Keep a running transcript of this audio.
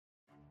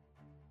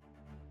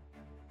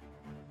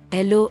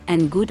Hello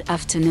and good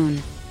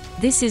afternoon.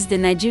 This is the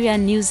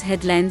Nigerian news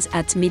headlines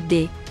at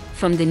midday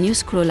from the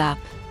Newscroll app.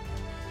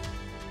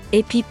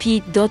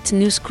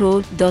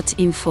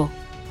 app.newscroll.info.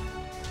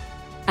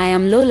 I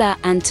am Lola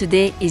and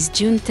today is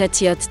June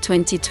 30th,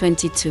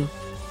 2022.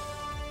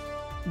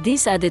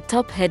 These are the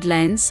top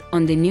headlines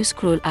on the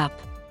Newscroll app.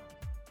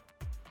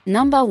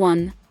 Number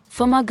 1,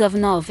 former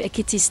governor of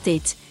Ekiti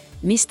State,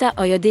 Mr.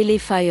 Oyodele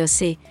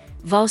Fayose,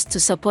 vows to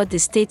support the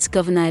state's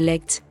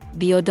governor-elect,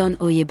 Biodun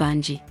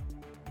Oyebanji.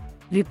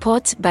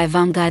 Report by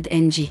Vanguard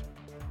NG.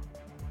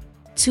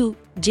 2.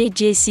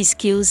 JJC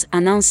Skills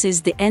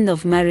announces the end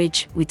of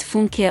marriage with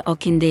Funke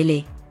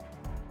Okindele.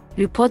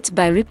 Report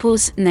by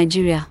Ripples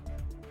Nigeria.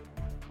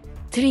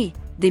 3.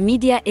 The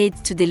media aide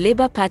to the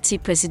Labour Party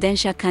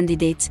presidential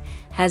candidate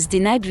has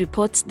denied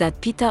reports that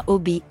Peter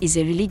Obi is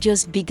a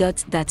religious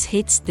bigot that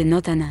hates the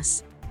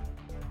Northerners.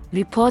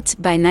 Report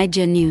by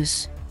Niger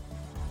News.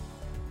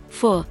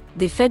 4.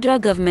 The federal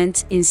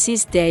government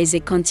insists there is a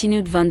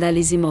continued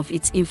vandalism of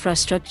its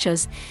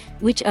infrastructures,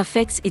 which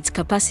affects its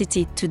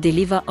capacity to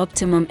deliver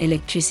optimum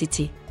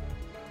electricity.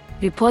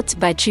 Report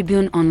by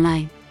Tribune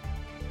Online.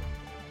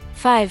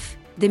 5.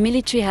 The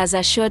military has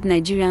assured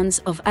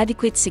Nigerians of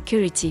adequate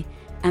security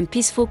and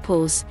peaceful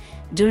polls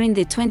during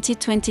the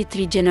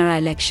 2023 general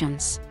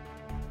elections.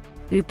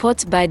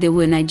 Report by The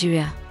World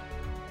Nigeria.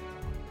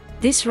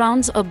 This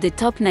rounds up the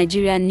top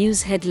Nigerian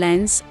news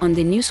headlines on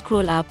the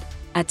Newscroll app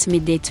at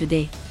midday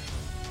today.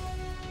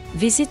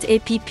 Visit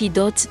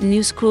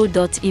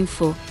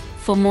app.newscroll.info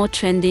for more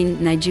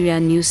trending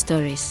Nigerian news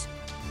stories.